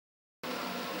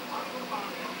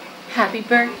Happy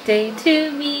birthday to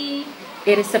me.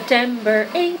 It is September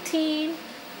 18.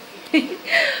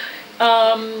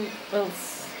 Well,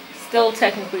 it's still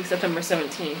technically September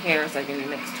 17 here. It's like in the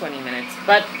next 20 minutes.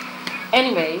 But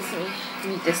anyways, let me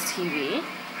mute this TV.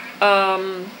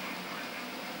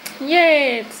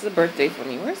 Yay, it's the birthday for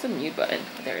me. Where's the mute button?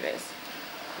 There it is.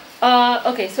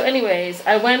 Okay, so anyways,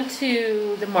 I went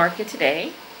to the market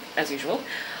today, as usual.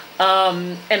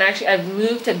 And actually I've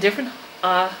moved to a different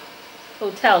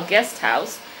hotel, guest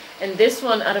house. And this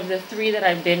one, out of the 3 that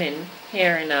I've been in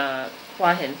here in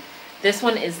Hua Hin, this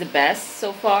one is the best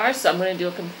so far. So I'm going to do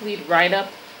a complete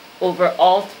write-up over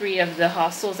all 3 of the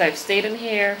hostels I've stayed in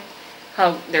here,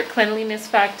 how their cleanliness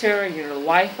factor, the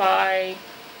Wi-Fi,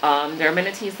 their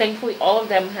amenities. Thankfully, all of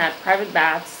them had private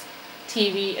baths,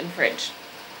 TV, and fridge.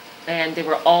 And they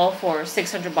were all for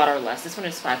 600 baht or less. This one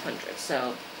is 500.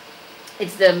 So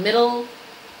it's the middle.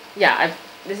 Yeah,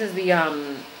 this is the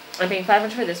I'm paying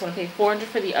 500 for this one. I paid 400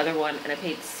 for the other one, and I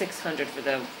paid 600 for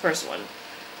the first one.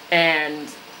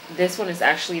 And this one is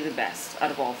actually the best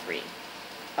out of all 3.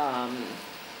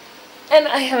 And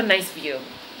I have a nice view.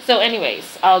 So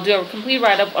anyways, I'll do a complete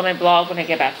write-up on my blog when I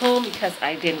get back home because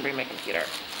I didn't bring my computer.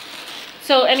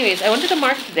 So anyways, I went to the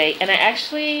market today, and I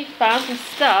actually found some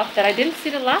stuff that I didn't see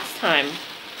the last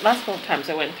couple of times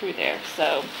I went through there.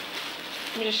 So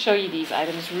let me just show you these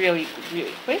items really,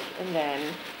 really quick, and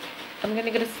then I'm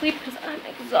gonna go to sleep because I'm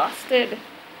exhausted.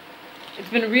 It's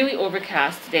been really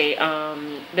overcast today.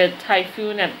 The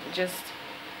typhoon that just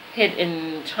hit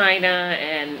in China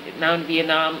and now in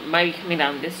Vietnam might be coming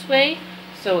down this way.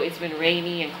 So it's been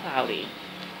rainy and cloudy.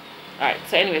 Alright,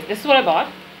 so anyways, this is what I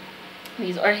bought.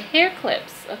 These are hair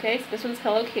clips. Okay, so this one's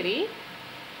Hello Kitty.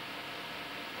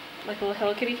 Like a little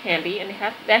Hello Kitty candy. And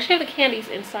they actually have the candies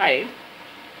inside.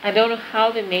 I don't know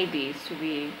how they made these to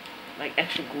be like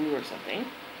extra glue or something.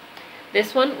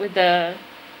 This one with the,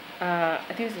 I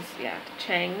think this is, yeah,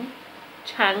 Chang,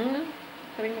 I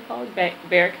think they call it,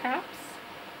 bear caps.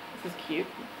 This is cute.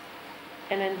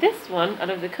 And then this one, out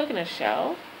of the coconut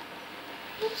shell.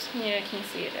 Oops, yeah, I can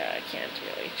see it. I can't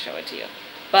really show it to you.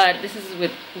 But this is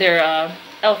with their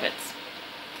outfits.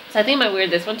 So I think I might wear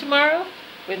this one tomorrow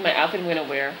with my outfit I'm going to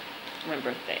wear for my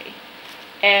birthday.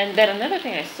 And then another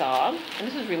thing I saw, and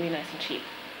this is really nice and cheap.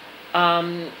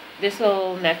 This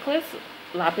little necklace,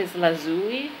 lapis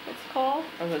lazuli, it's called,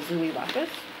 or lazuli lapis,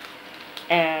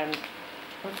 and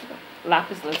what's it called?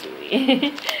 Lapis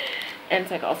lazuli, and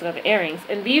it's like also got the earrings.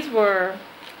 And these were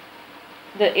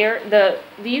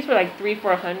these were like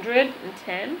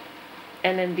 410,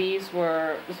 and then this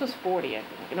was 40, I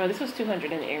think. No, this was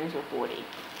 200, and the earrings were 40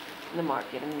 in the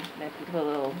market, and I put a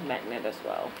little magnet as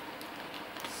well.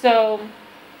 So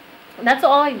that's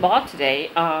all I bought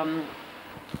today.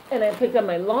 And I picked up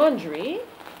my laundry.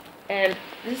 And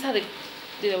this is how they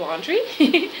do the laundry.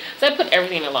 So I put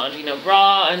everything in the laundry,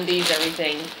 bra, undies,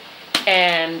 everything.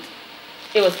 And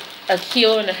it was 1.5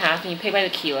 kilos, and you pay by the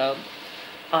kilo.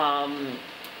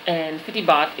 And 50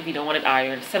 baht if you don't want it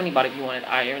ironed, 70 baht if you want it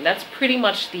ironed. That's pretty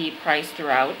much the price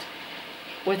throughout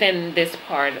within this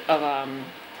part of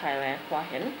Thailand, Hua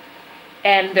Hin.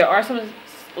 And there are some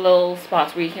little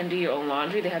spots where you can do your own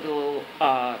laundry. They have the little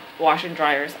wash and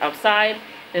dryers outside.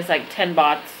 There's like 10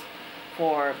 bahts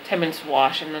for 10 minutes to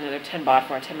wash, and another 10 baht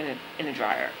for a 10 minute in the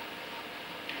dryer.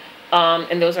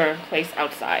 And those are placed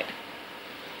outside.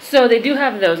 So they do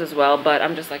have those as well, but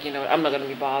I'm just like, I'm not going to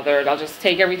be bothered. I'll just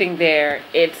take everything there.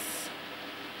 I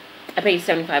paid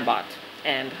 75 baht,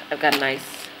 and I've got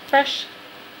nice, fresh,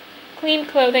 clean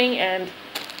clothing, and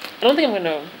I don't think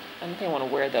I want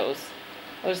to wear those.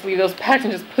 I'll just leave those packed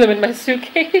and just put them in my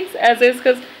suitcase as is,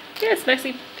 because, yeah, it's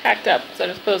nicely packed up. So I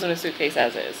just put those in a suitcase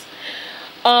as is.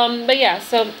 But yeah,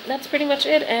 so that's pretty much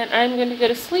it, and I'm going to go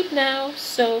to sleep now.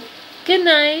 So good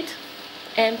night,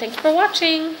 and thanks for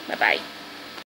watching. Bye-bye.